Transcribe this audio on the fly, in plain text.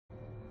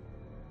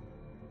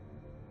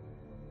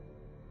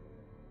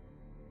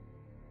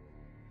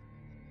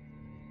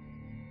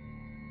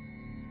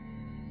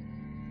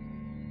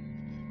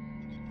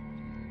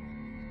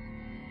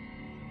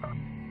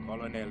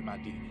Colonel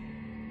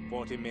Madini.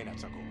 40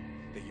 minutes ago,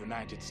 the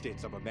United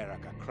States of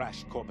America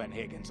crashed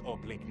Copenhagen's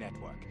uplink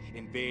network,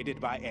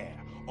 invaded by air,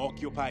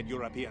 occupied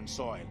European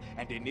soil,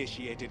 and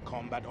initiated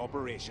combat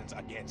operations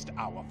against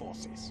our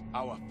forces.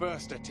 Our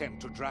first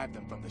attempt to drive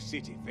them from the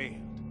city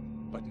failed,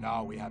 but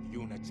now we have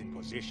units in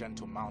position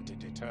to mount a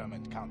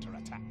determined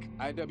counterattack.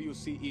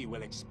 IWCE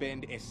will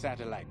expend a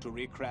satellite to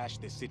recrash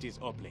the city's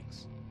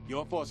uplinks.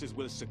 Your forces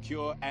will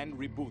secure and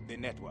reboot the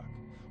network.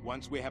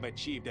 Once we have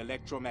achieved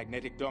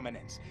electromagnetic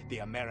dominance, the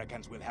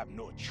Americans will have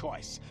no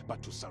choice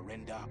but to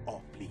surrender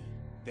or flee.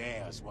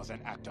 Theirs was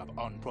an act of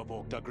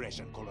unprovoked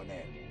aggression, Colonel.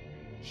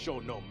 Show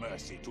no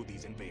mercy to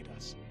these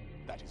invaders.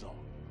 That is all.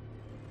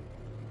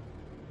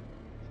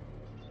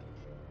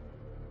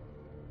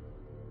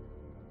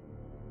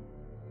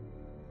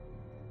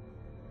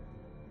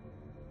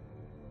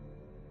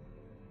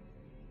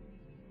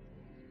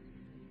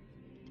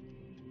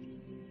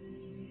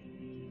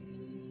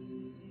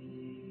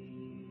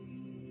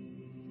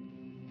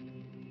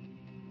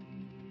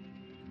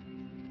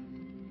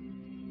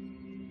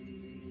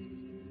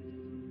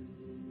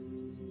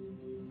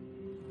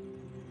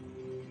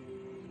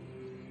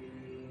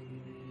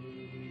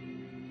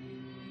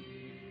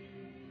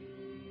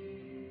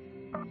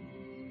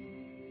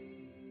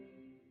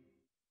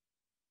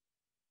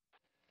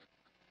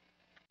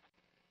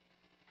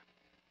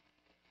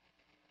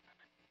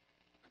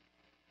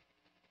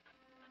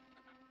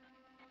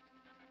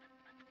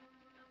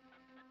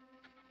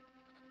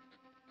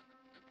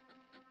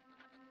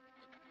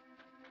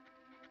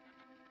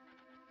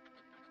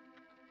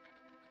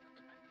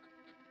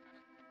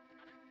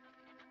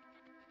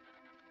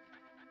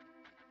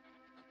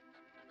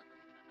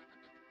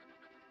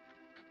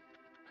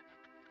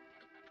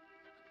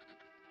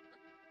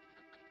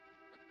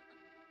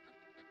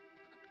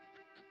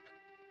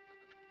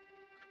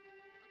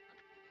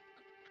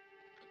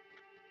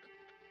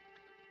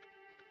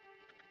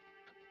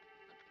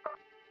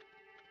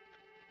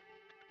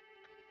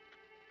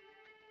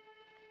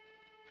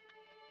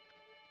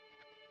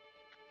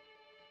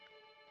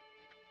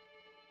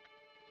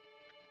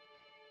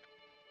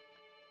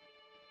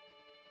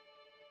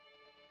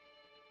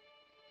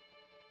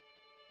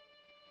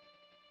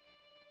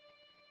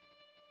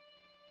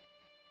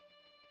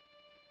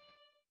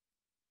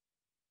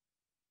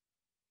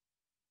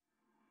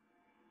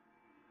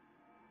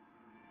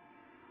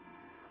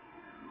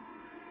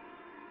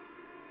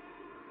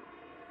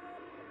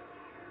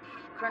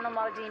 Colonel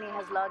Maldini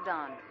has logged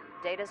on.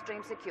 Data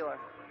stream secure.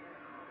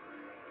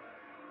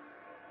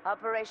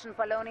 Operation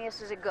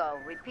Polonius is a go.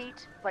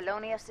 Repeat,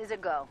 Polonius is a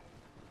go.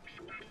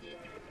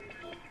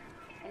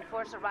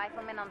 Enforce a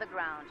rifleman on the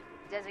ground.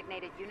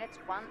 Designated units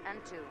 1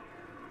 and 2.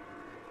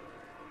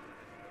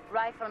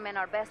 Riflemen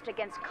are best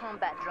against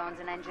combat drones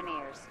and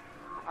engineers.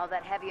 All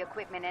that heavy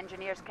equipment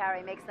engineers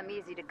carry makes them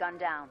easy to gun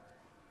down.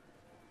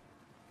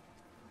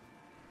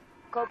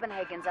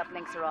 Copenhagen's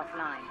uplinks are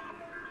offline.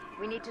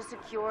 We need to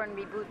secure and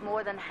reboot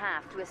more than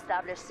half to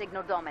establish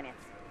signal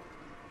dominance.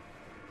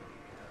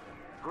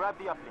 Grab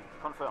the uplink.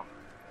 Confirm.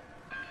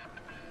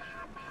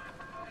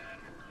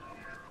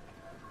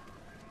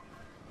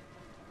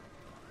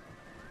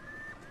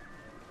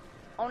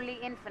 Only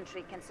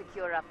infantry can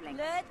secure uplinks.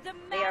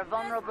 They are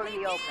vulnerable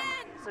in the open,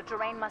 so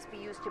terrain must be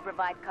used to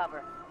provide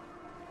cover.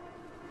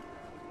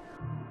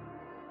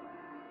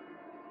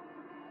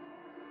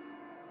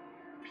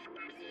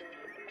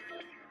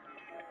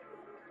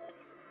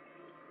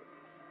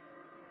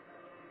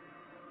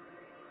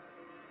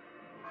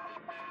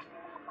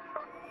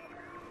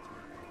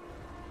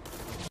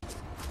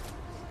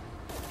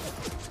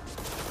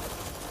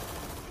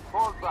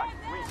 Fall back.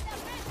 Win.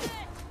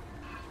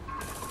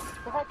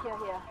 Director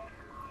here.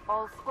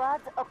 All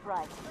squads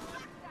upright.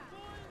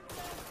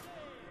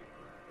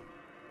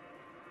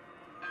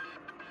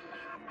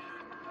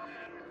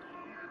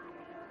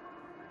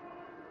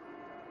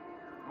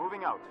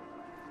 Moving out.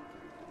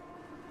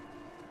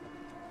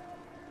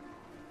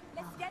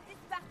 Let's get this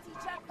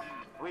party jumping.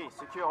 Oui,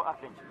 secure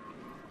uplink.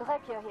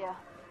 Director here.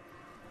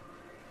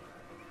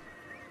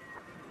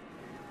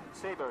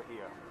 Saber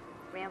here.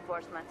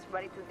 Reinforcements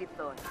ready to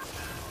deploy.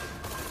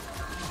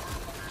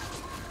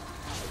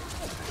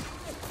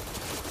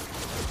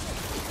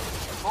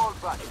 Fall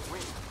back.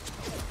 Win.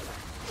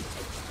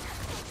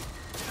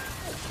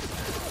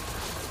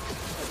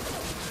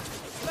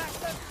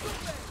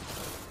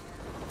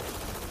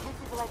 This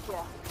is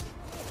Director.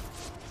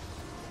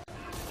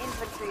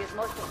 Infantry is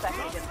most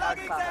effective in hard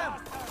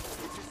cover.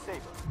 This is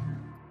Saber.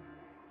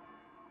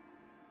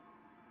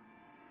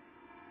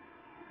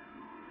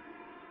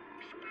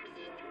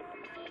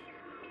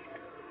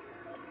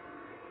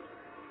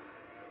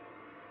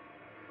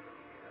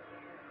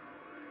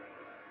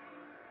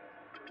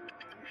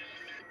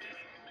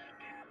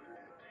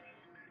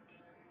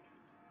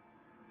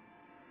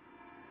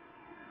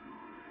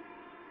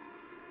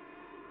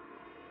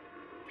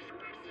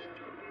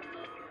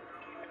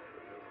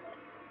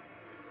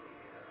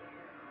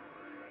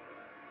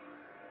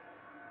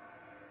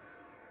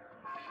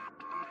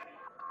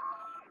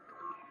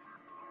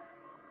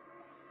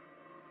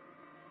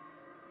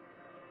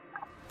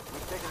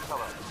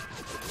 cover.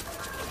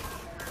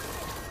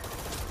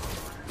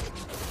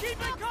 Keep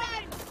it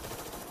going!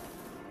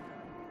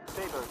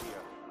 Saber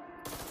here.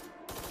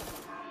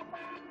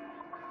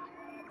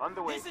 On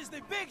the way. This is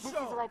the big This is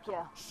show!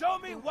 Rapier. Show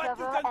me In what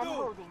you cover can and do!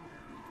 holding.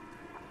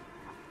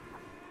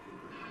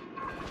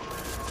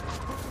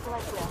 This is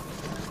Rapier.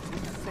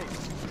 This is safe.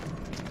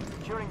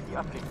 Securing the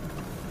uplink.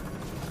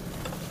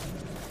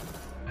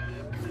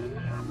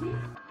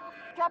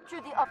 Capture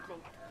the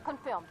uplink.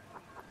 Confirmed.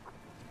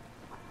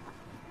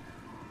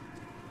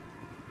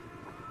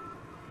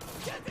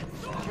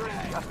 Securing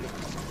the uplink.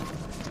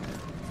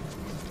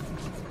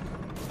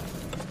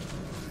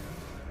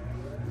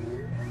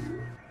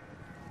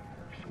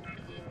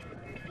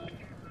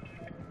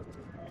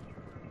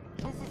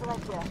 This is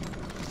Rapier.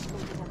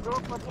 Taking a go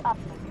for the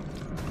uplink.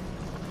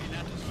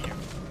 Pilatus here.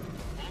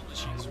 All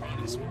machines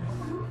running smooth.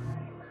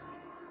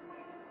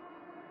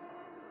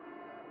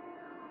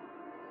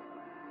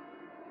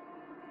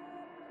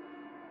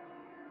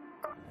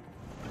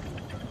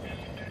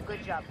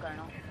 Good job,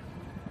 Colonel.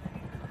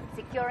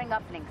 Securing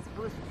uplinks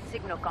boosts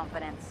signal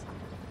confidence.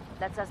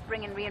 Lets us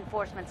bring in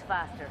reinforcements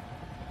faster.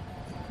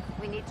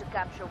 We need to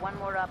capture one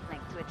more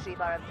uplink to achieve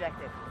our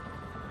objective.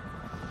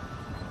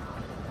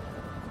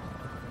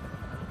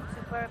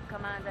 Superb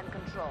command and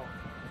control.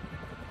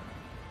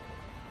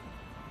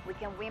 We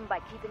can win by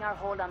keeping our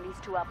hold on these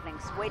two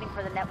uplinks, waiting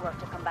for the network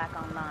to come back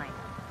online.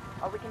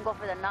 Or we can go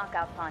for the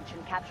knockout punch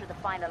and capture the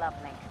final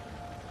uplink.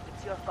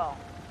 It's your call.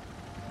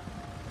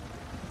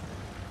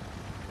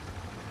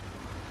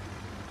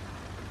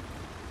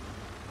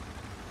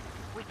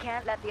 We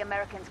can't let the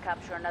Americans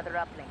capture another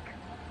uplink.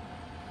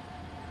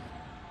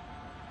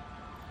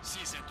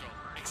 Sí, Central.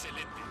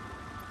 Excelente.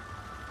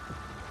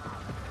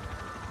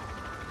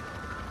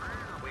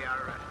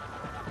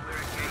 We're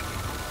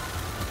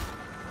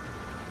engaged.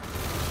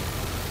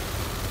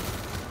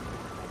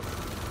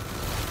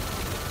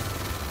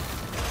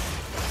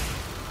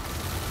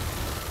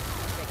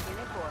 Check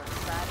unit 4,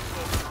 start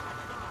engagement.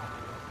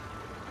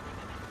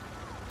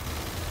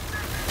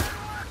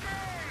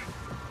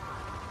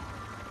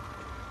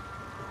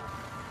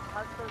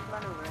 Hostiles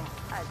maneuvering.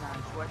 Eyes on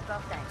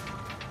Schwarzkopf tank.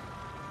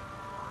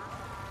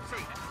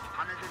 See,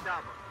 under the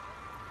double.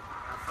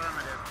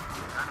 Affirmative.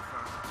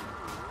 Confirmed.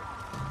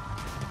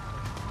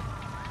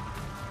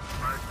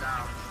 First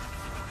down.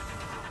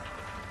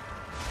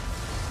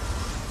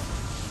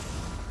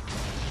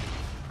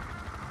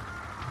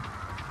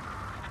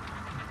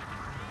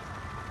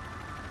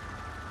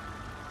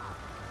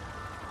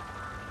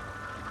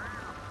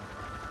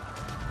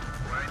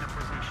 We're in a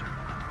position.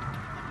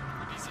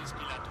 This is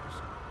Pilatus.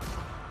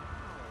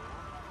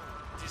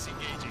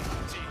 Disengaging.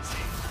 Sí,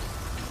 sí.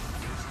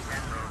 This is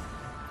EndWar.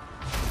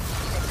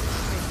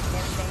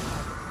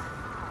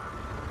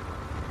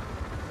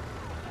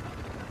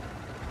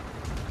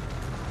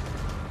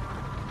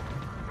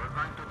 We're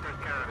going to take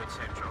care of it,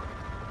 Central.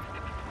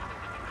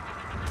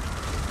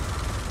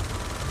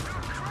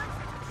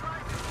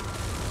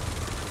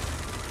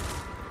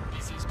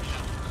 This is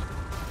Pilatus.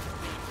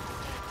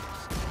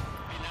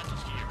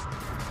 Pilatus here.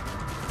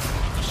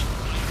 Machine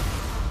fire.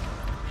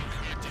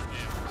 Reactive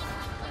there.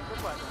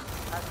 Good work.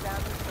 Touchdown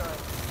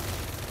destroyed.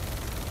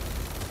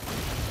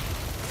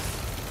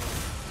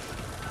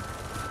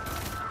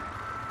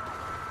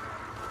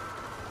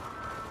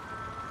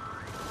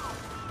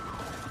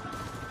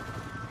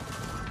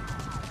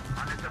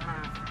 On the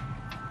move.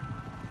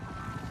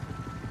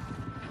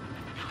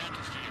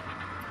 Pilatus here.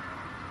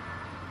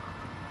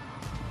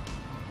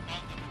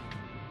 On the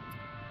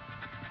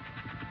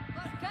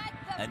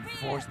move.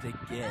 Enforced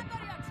again.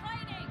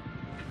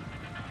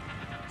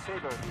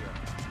 Saber here.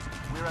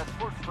 We're at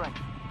full strength.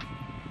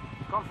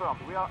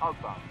 Confirmed. We are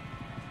outbound.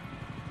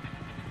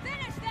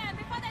 Finish them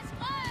before they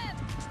scream!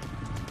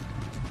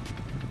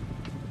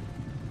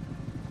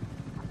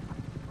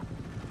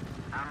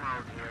 I'm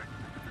out here.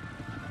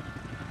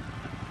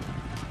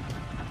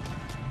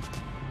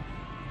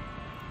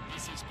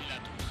 This is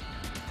Pilatus.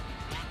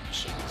 One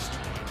machine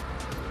destroyed.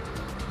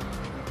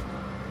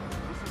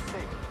 This is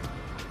safe.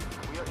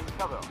 We are in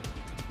cover.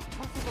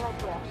 This is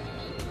Rapier.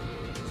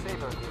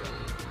 Saber here.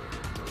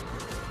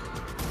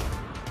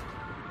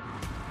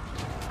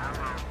 I'm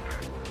out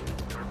here.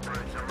 Your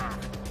birds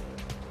aloft.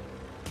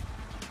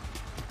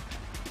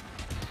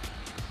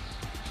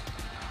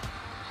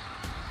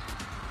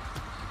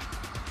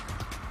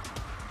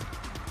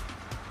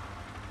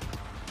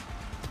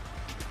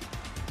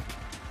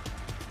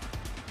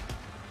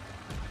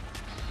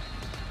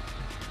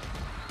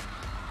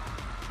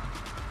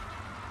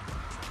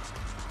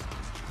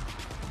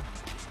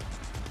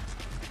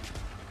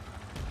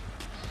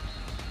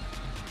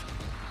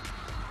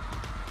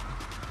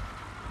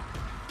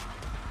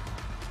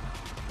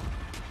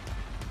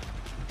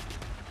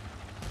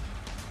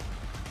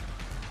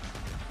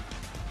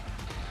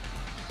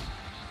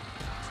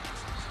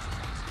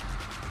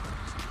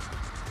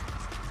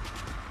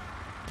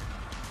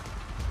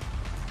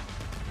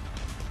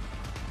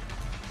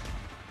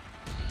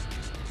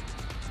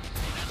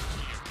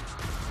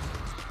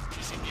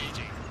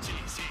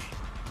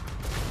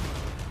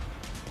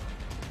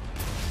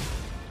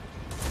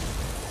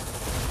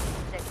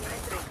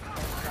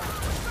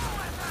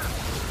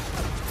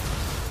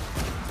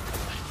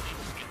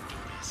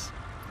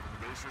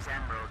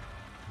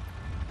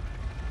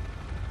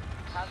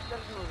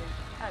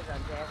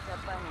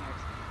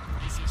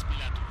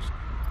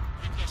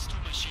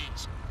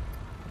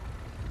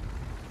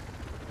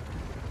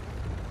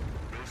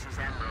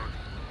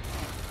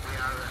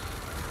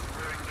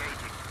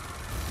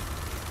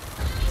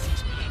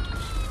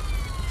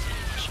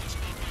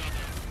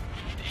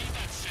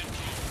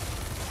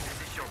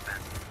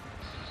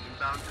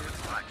 down to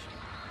extraction.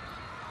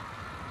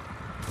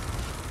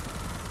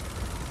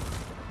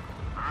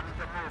 On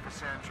the move,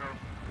 Central.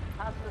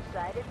 Hostile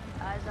sighted.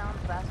 Eyes on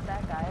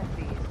fastback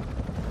IFBs.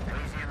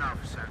 Easy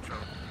enough, Central.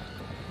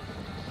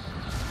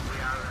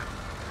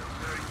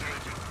 We're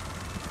engaging.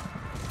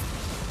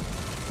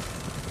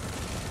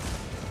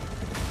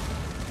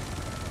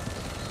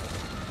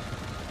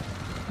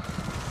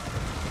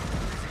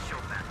 This is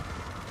Chopin.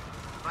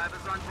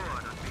 Survivors on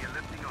board and we are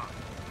lifting off.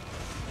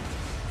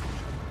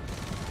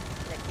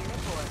 Secure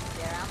force.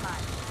 They're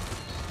online.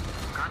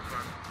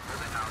 Confirm.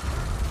 Moving out.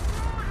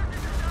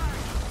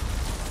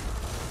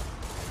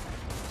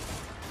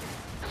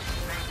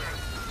 Mayday.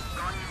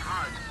 Going in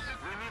hard.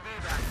 We need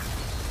evac.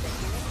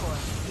 Secure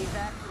force.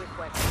 Evac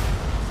requested.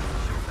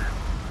 Chopin.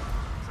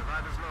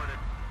 Survivors loaded.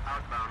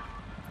 Outbound.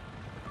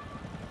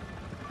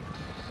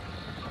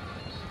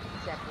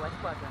 Set West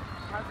Quadrant.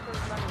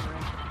 Hostiles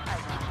maneuvering.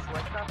 Eyes on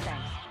Schwarzkopf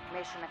tanks.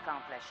 Mission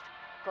accomplished.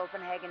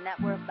 Copenhagen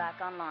network back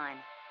online.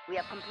 We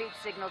have complete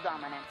signal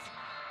dominance.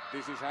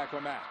 This is High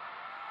Command.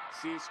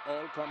 Cease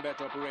all combat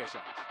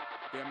operations.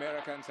 The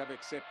Americans have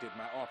accepted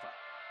my offer.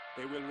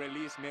 They will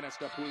release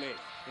Minister Poulet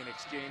in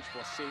exchange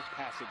for safe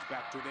passage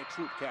back to their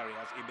troop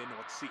carriers in the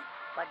North Sea.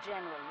 But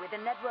General, with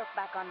the network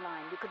back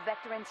online, we could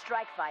vector in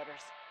strike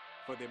fighters.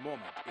 For the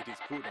moment, it is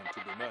prudent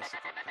to be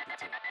merciful,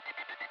 Captain.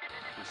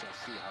 We shall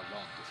see how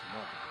long this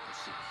moment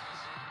persists.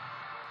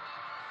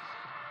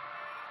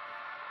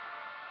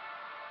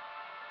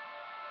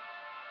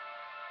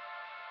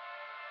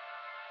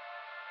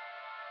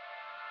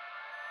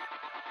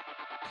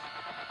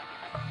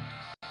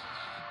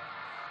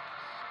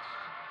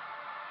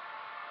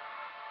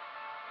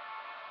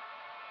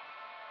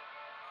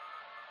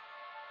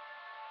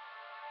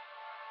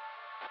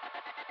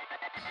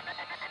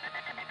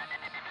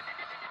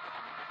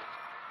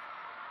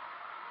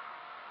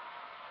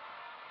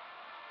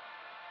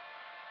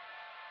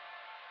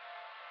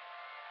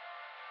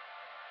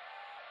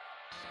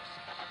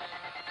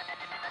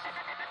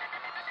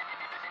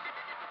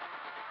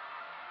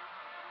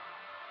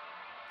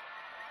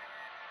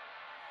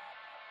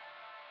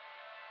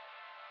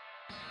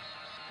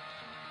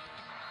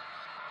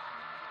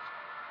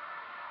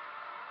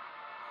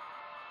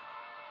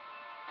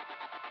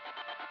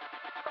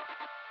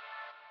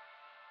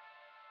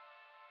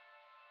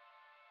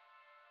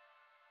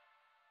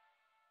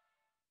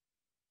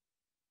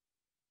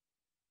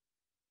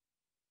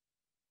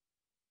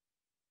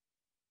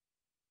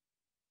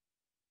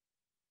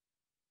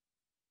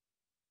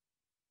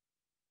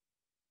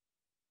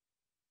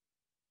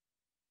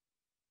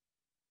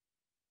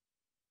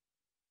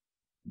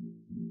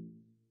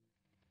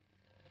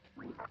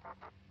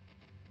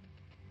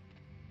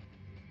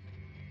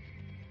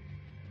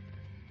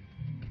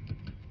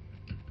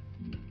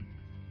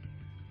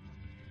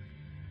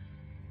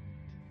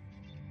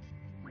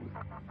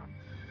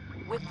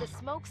 With the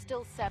smoke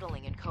still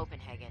settling in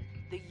Copenhagen,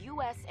 the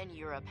US and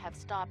Europe have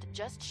stopped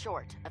just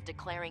short of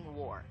declaring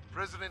war.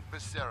 President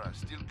Becerra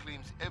still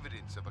claims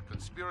evidence of a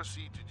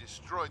conspiracy to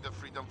destroy the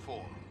Freedom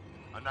Four,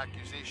 an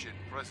accusation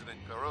President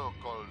Perot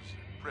calls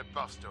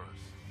preposterous.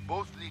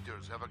 Both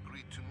leaders have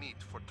agreed to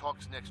meet for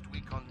talks next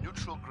week on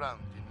neutral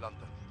ground in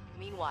London.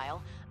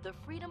 Meanwhile, the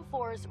Freedom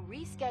Four's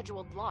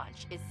rescheduled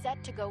launch is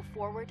set to go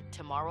forward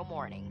tomorrow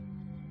morning.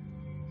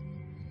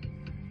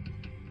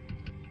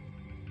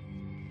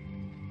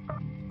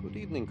 Good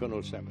evening,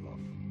 Colonel Savilov.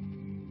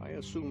 I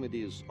assume it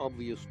is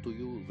obvious to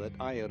you that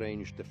I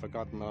arranged the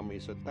Forgotten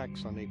Army's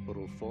attacks on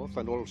April 4th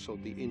and also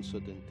the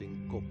incident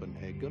in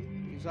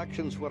Copenhagen. These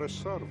actions were a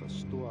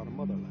service to our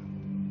motherland.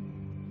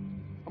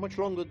 How much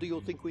longer do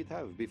you think we'd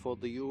have before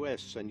the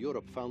US and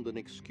Europe found an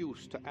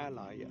excuse to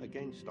ally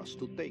against us,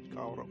 to take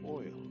our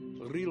oil?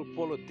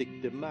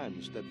 Realpolitik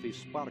demands that we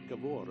spark a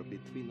war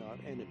between our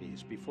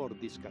enemies before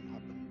this can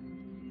happen.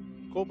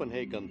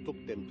 Copenhagen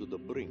took them to the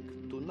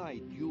brink.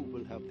 Tonight you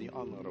will have the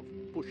honor of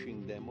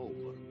pushing them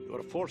over.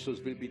 Your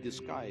forces will be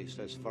disguised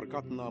as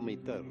Forgotten Army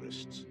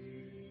terrorists.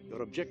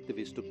 Your objective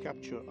is to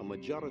capture a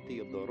majority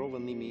of the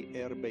Rovaniemi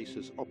air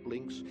base's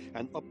uplinks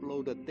and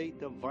upload a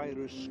data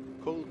virus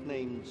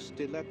codenamed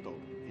Stiletto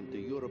into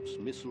Europe's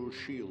missile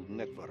shield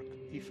network.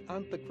 If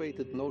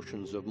antiquated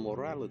notions of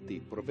morality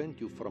prevent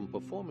you from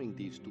performing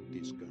these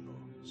duties,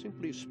 Colonel,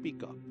 simply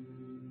speak up.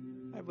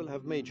 I will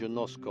have Major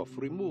Noskov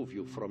remove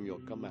you from your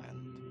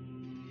command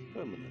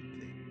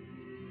permanently.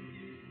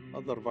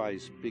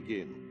 Otherwise,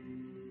 begin.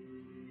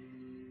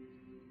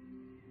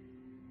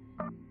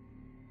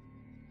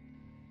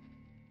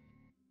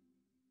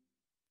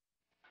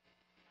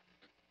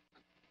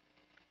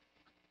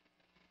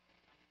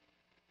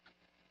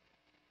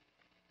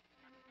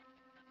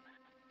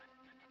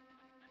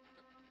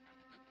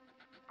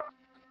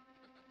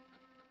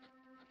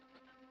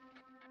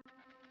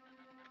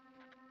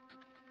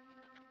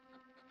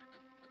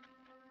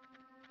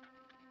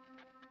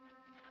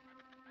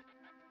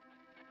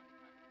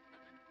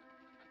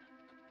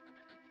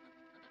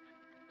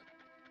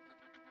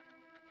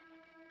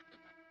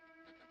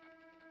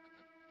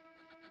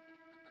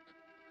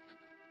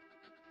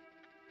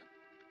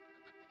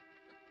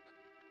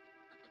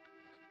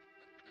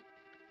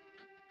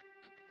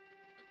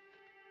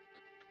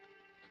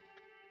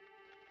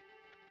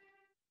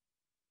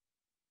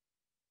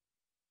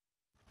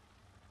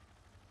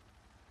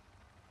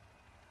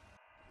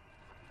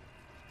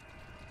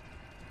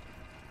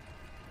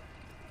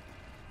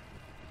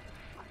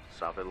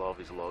 Savilov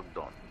is logged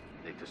on.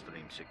 Data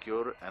stream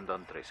secure and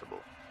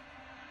untraceable.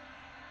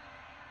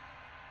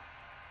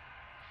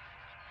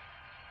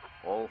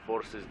 All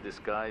forces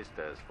disguised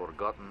as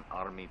forgotten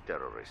army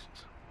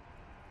terrorists.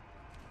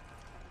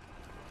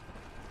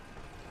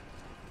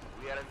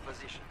 We are in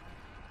position.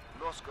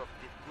 Noskov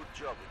did good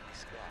job with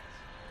disguise.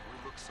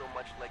 We look so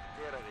much like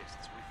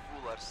terrorists, we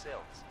fool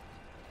ourselves.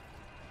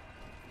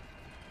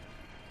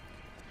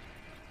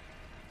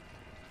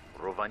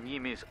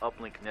 Rovaniemi's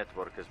uplink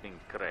network has been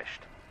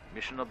crashed.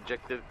 Mission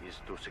objective is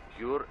to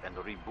secure and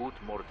reboot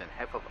more than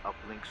half of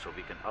uplink so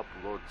we can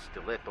upload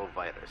Stiletto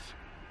virus.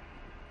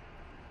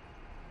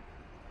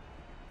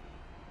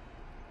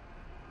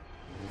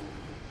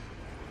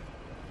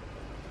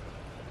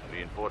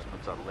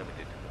 Reinforcements are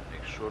limited.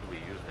 Make sure we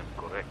use them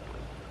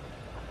correctly.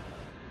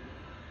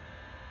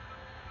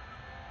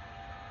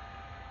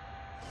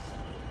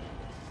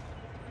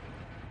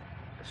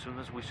 As soon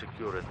as we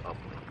secure an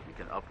uplink, we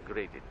can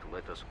upgrade it to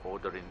let us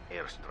order in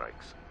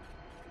airstrikes.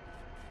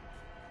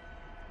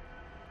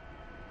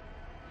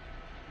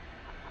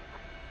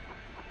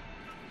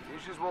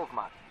 This is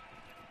Wolfman.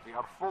 We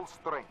are full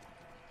strength.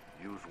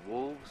 Use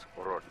wolves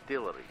or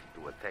artillery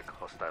to attack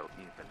hostile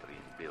infantry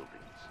in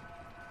buildings.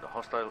 The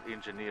hostile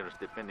engineers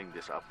defending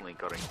this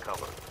uplink are in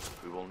cover.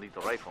 We will need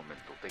riflemen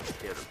to take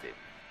care of them.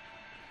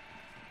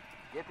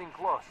 Getting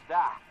close,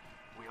 da.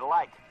 We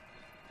like.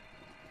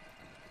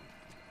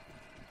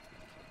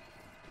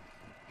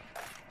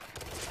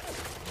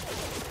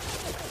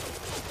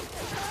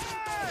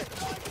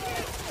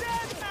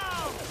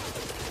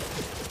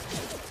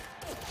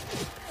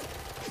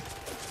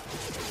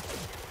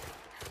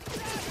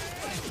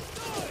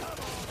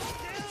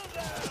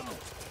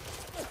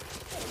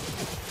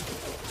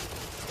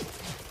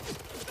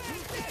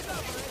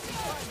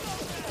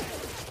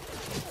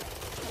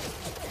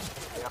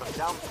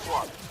 Down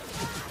squad.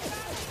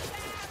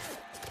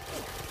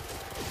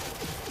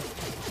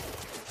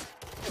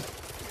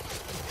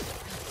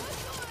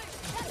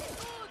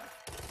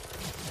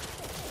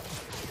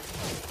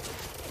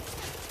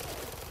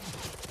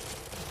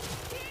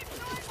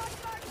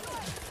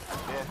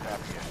 They're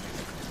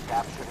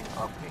capturing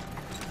uplink.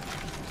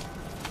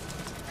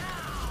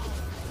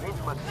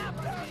 Movement.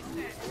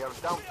 They are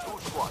down 2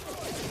 squads.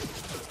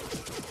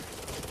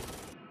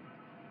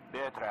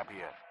 Bear trap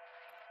here.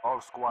 All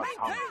squads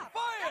hungry.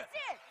 Fire!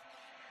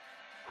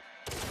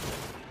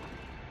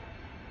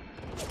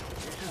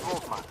 This is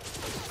Wolfman.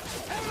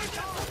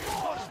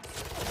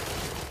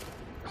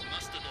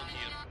 Mastodon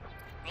here.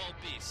 All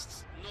beasts,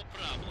 no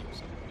problems.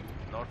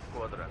 North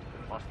quadrant,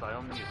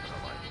 hostile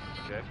neutralized.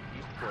 Check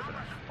east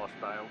quadrant,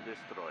 hostile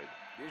destroyed.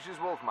 This is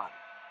Wolfman.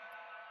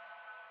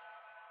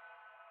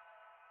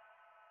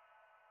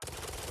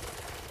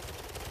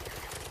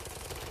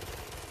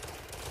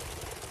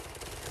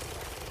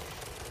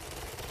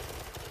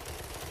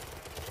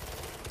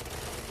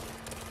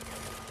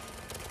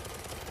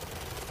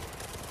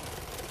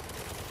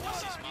 This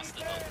is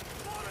Mastodon.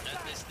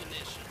 At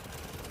destination.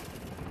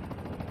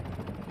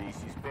 This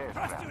is Bear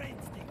Trap.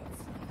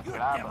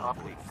 Grab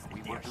uplink. We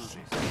will do this.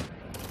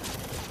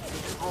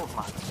 This is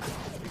Wolfman.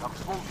 We have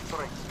full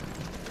strength.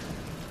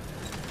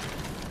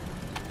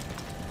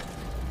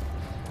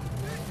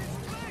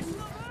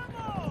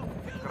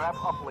 Grab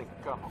uplink,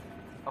 Colonel.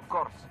 Of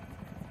course.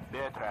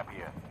 Bear Trap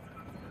here.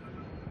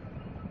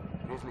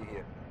 Grizzly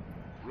here.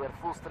 We are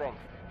full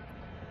strength.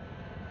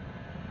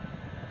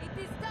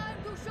 It is time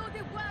to show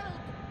the world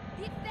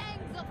the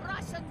fangs of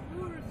Russian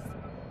wolves.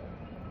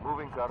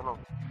 Moving, Colonel.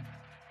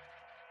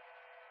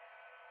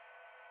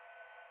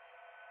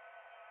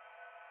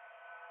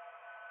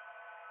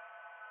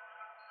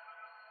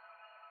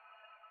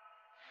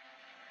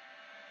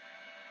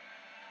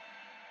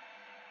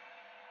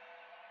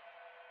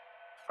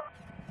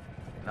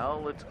 Now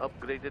let's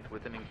upgrade it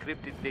with an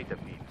encrypted data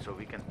feed so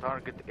we can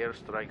target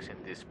airstrikes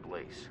in this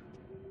place.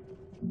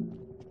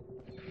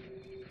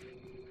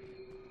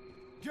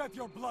 Get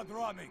your blood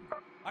running.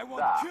 I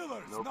want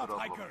killers, no not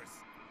problem. hikers.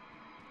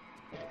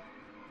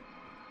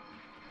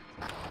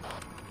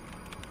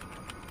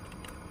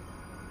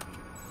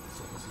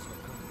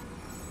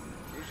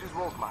 This is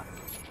Wolfman.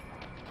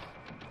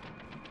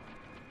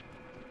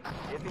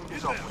 Getting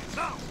this uplink.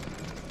 Now!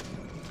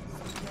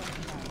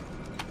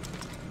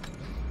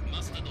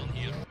 Mastodon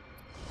here.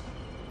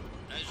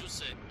 As you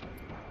say.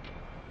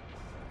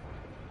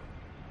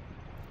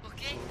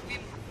 Okay,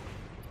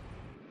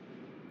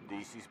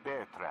 This is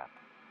Bear Trap.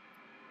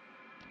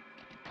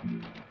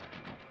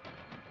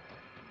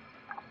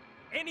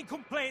 Any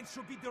complaints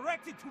should be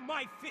directed to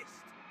my fist.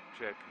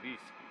 Check this.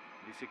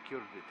 We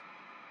secured it.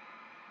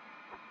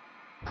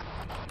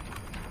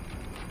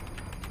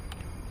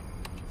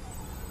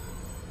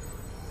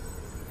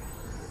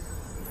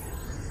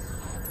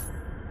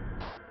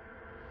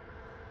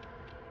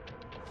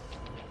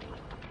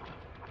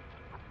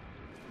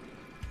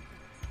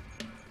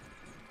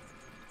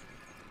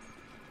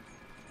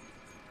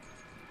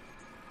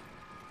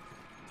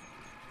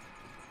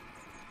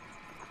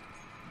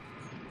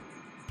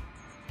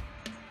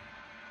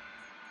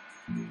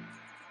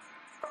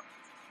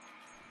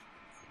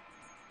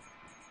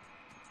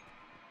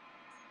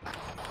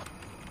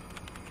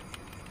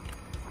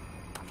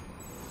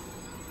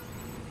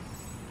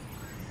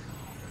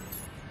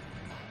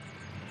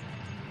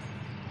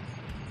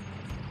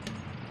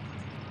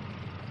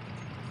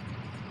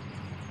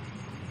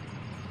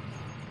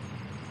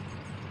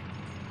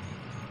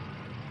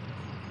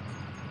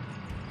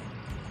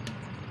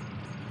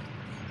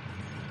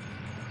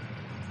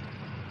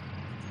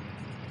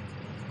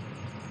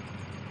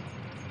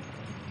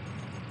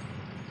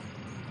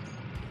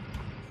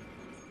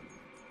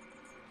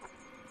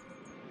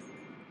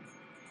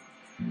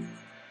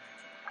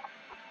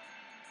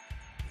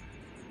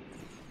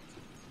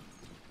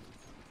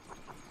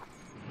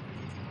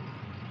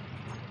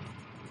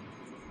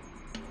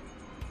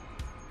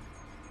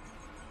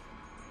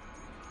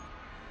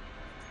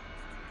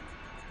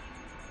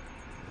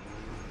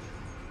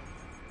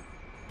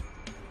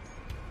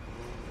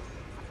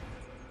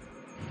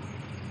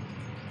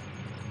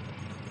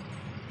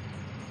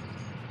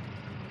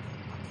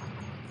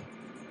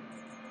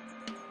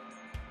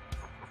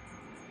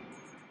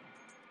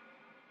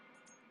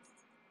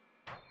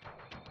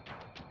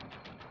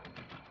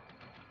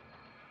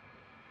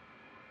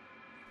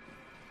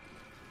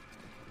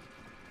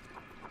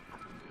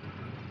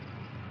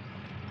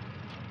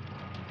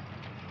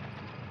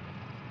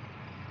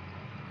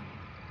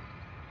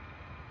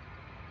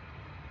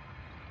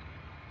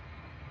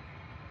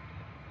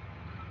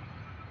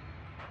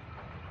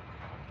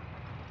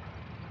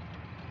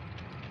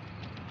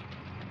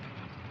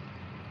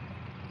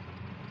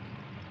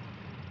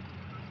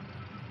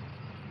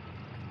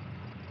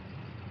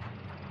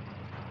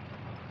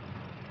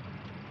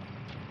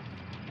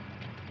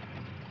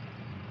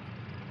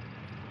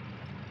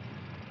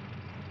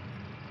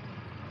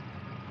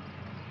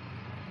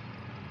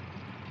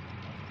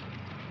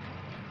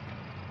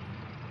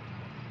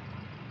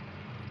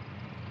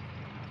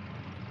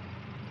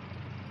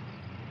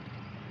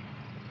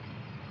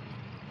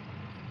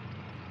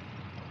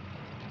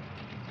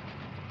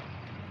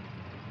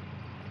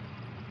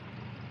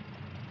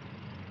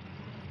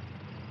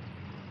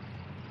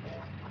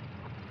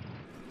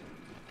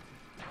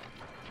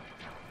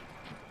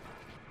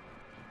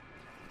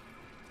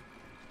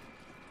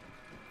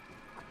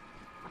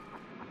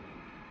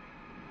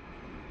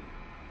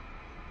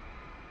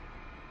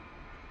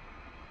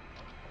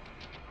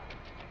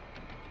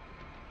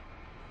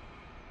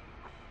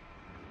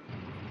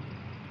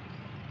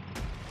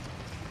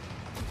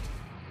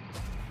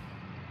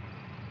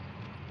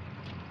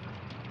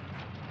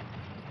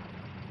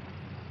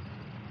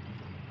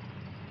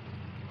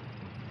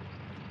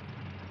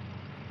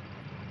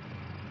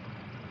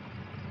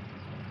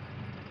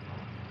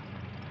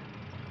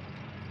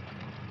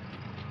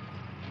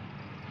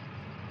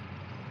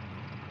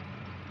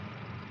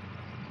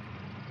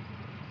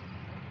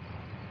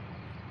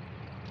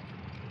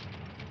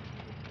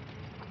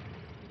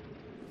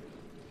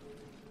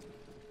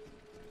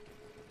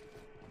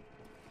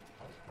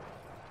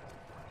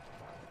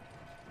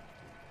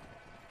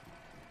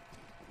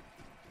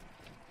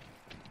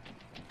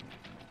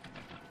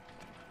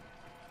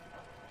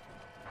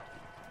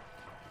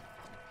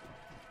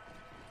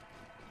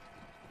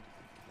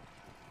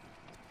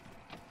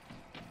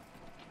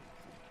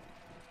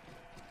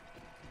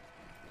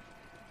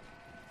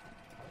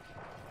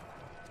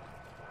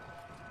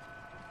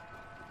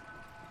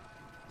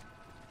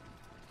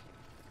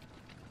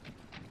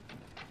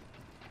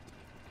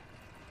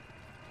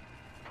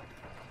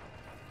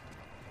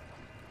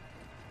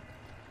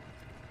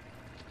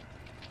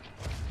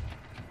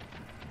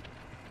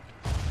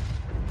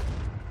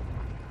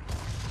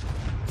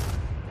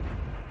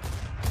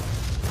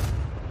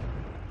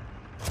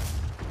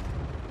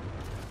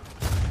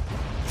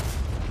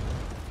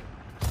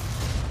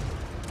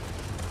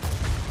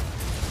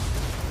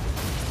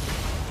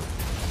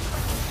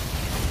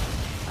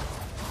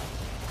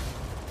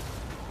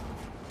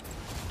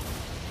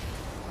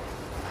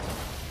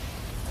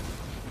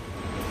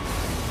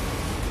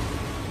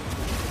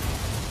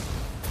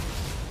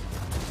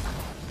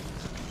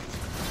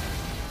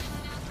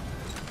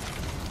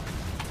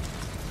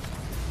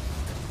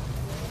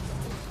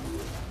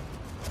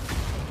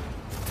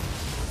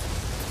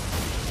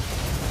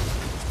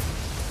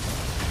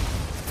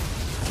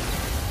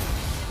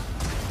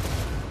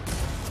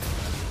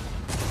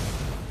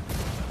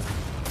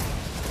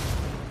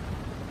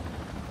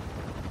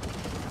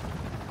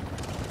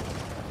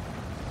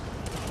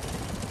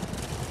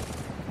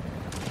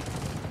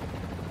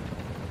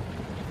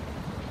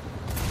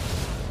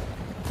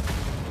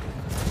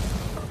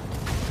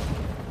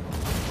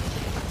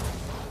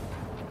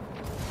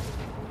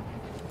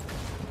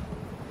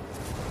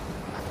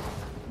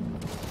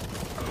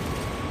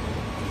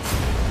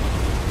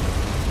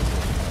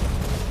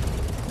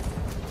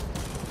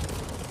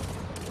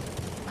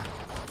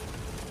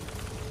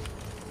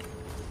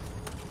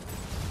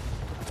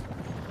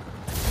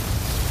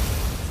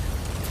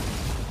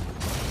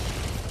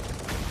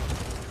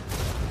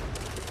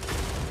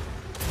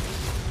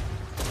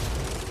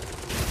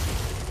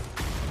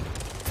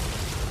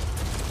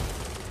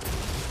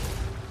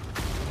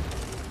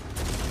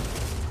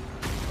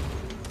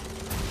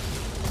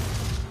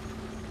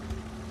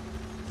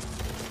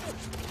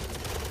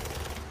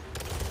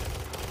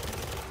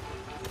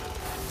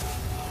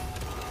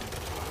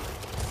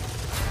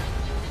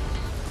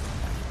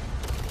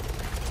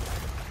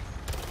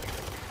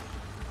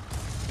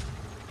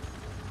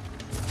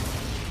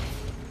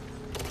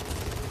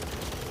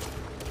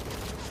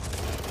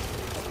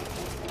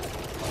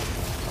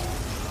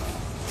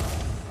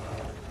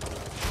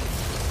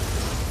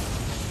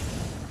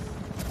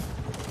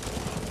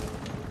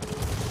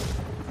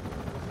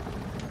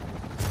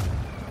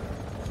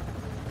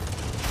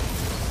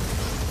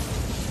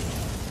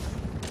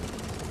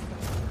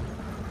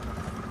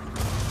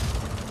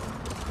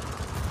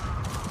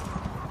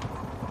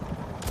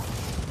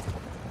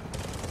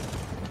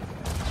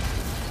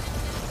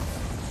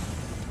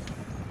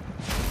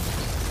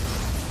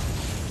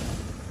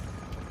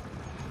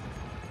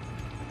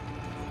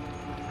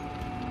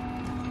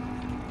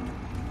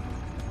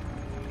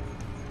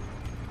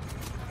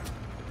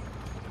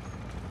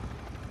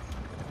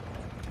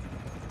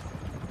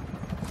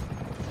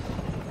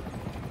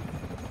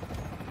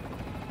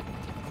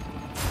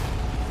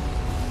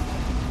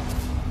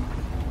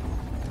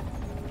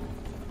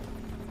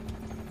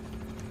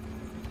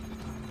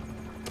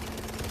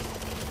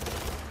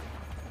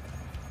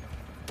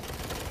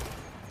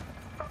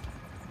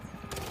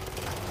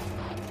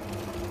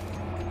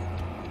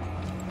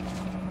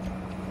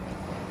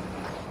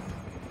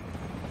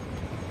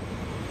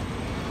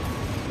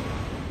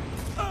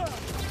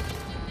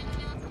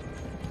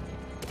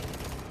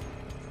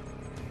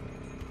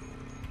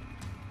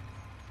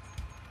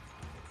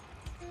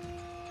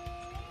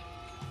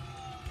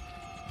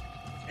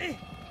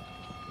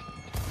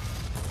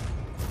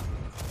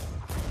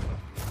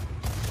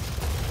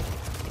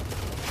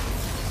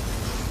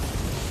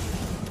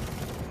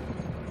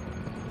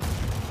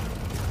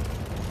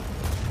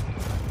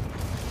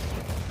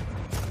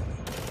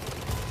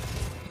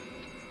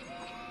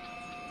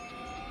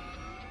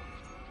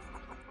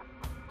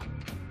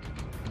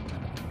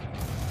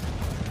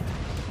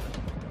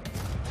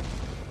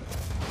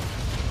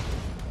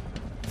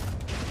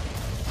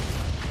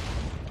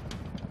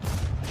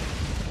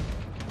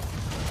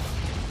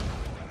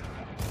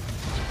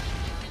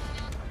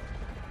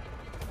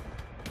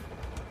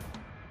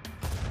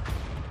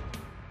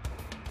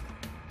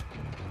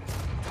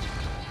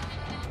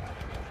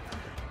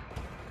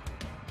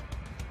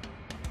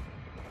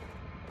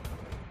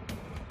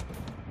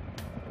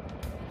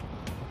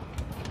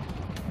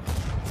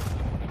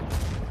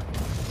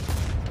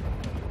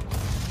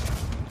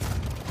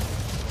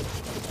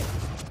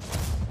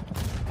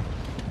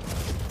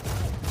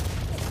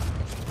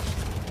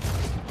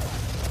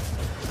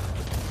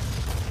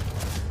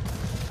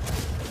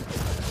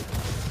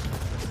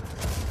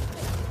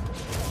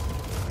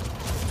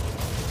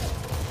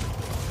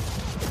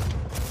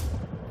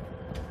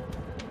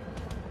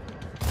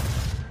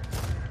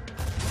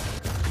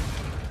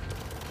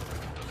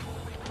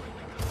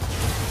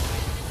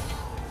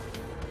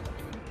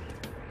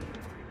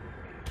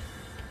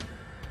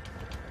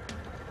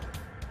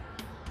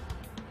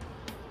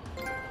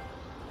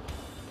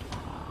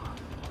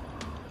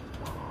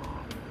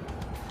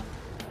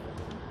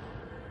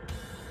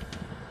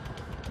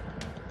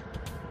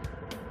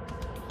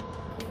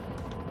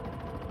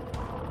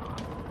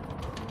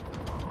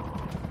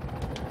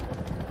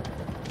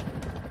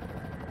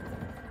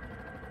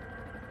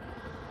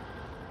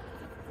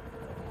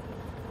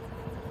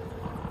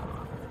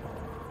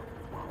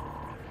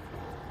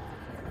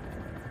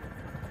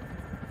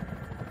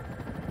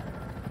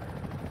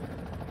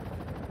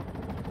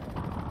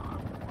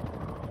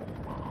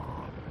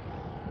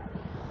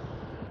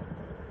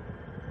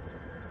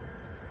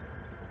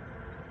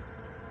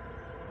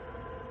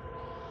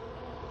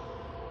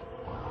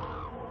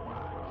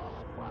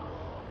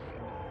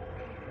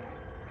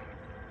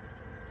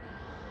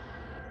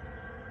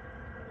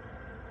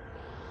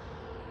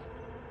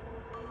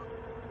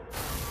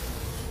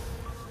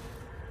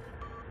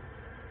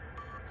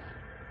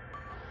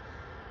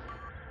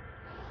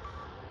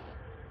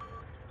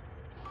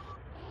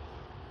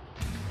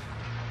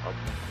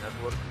 uplink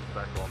network is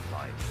back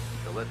online.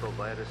 The lethal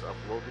virus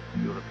uploaded to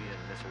European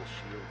missile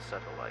shield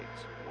satellites,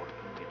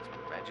 working its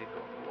magic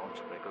on launch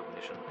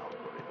recognition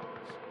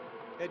algorithms.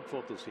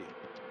 Headquarters here.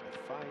 A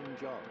fine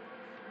job.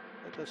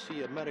 Let us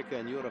see America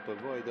and Europe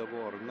avoid a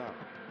war now.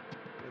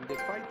 When the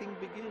fighting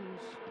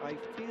begins, I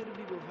fear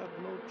we will have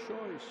no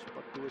choice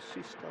but to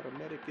assist our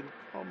American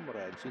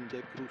comrades in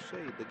their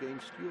crusade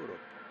against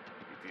Europe.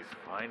 It is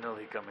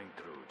finally coming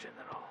true,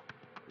 General.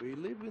 We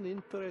live in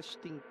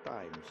interesting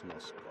times,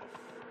 Noskov.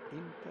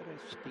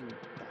 Interesting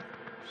times.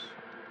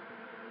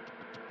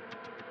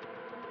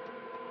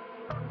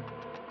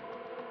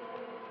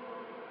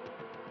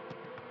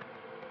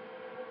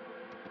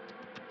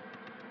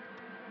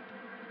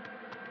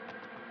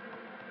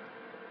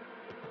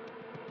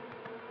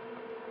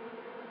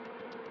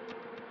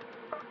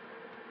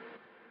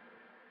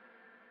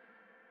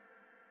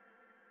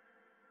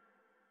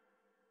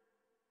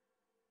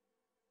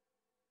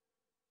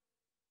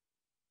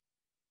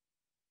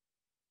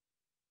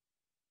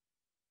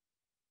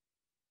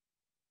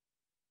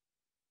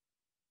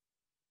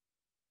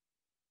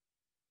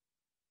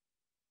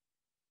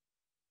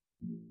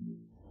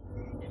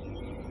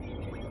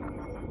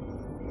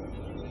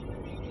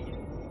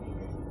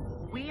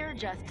 We are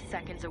just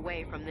seconds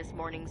away from this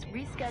morning's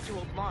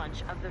rescheduled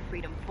launch of the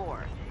Freedom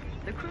 4.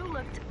 The crew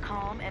looked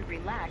calm and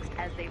relaxed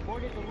as they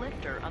boarded the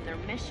lifter on their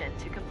mission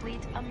to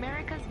complete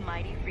America's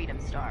mighty Freedom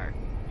Star.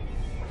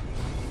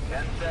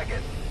 10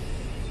 seconds.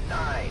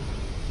 9,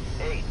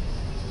 8,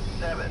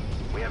 7.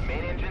 We have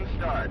main engine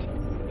start.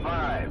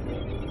 5,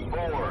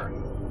 4,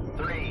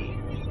 3,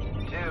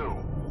 2,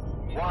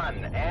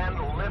 1. And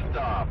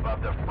liftoff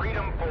of the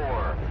Freedom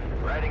 4.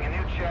 Writing a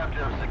new chapter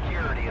of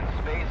security in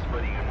space for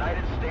the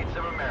United States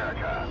of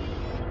America.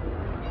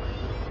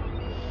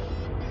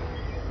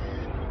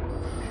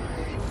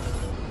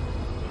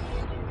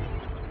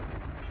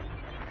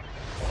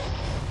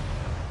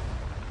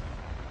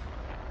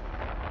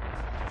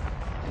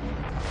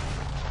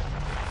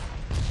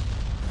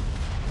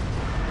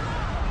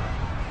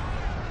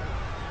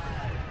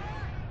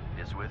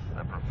 It is with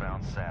a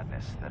profound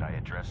sadness that I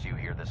address you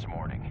here this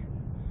morning.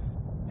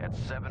 At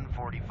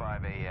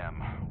 7:45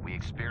 a.m., we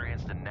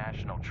experienced a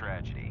national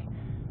tragedy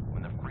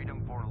when the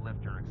Freedom 4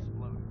 lifter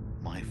exploded.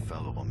 My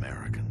fellow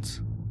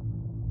Americans,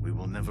 we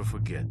will never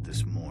forget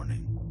this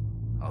morning,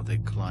 how they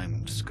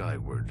climbed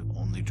skyward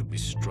only to be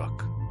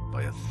struck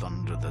by a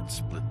thunder that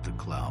split the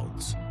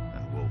clouds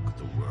and woke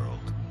the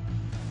world.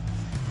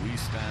 We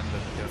stand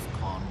at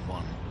DEFCON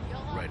 1,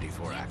 ready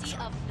for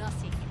action. Of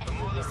nothing and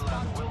will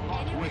respond to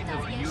any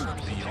retaliation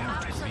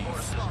beyond after belief.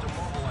 the storm.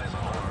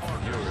 Our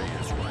fury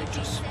is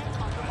righteous.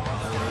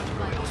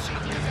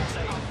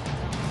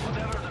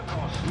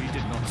 We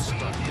did not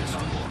start this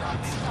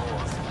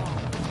war.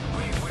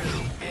 We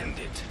will end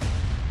it.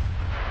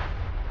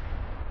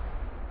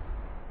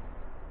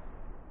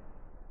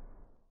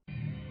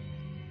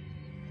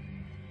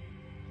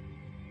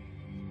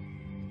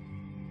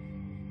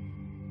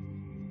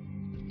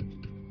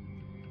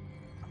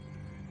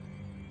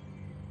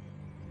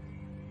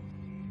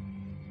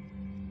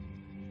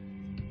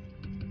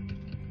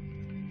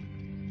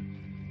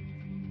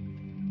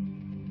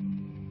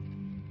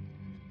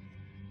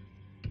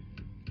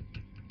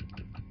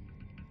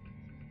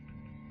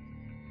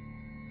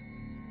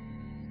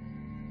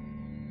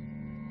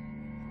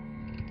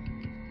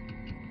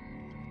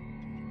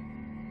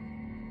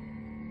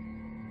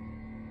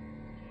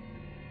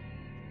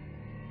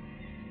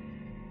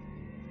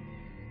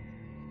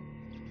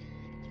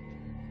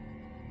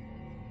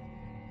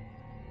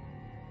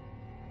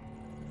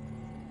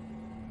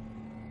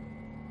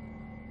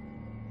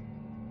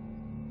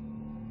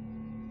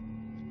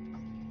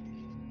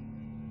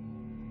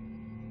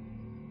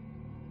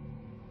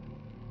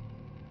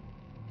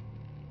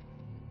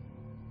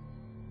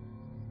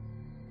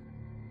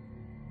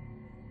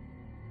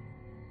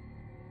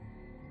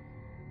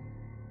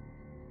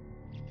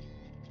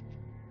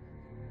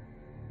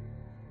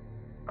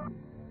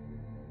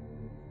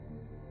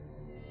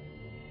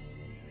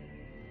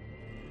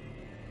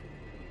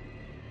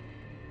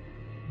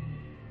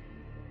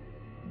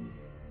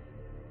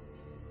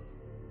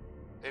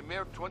 A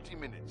mere 20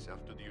 minutes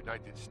after the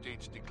United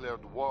States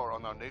declared war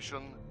on our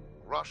nation,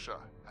 Russia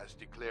has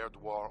declared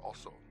war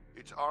also.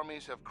 Its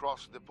armies have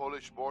crossed the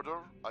Polish border,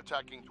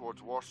 attacking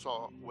towards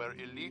Warsaw, where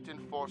elite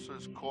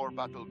enforcers' core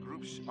battle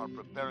groups are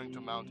preparing to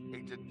mount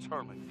a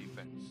determined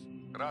defense.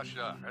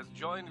 Russia has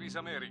joined with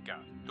America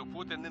to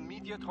put an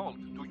immediate halt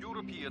to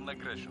European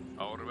aggression.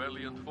 Our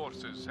valiant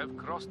forces have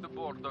crossed the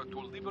border to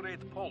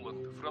liberate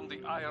Poland from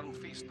the iron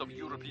fist of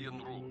European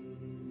rule.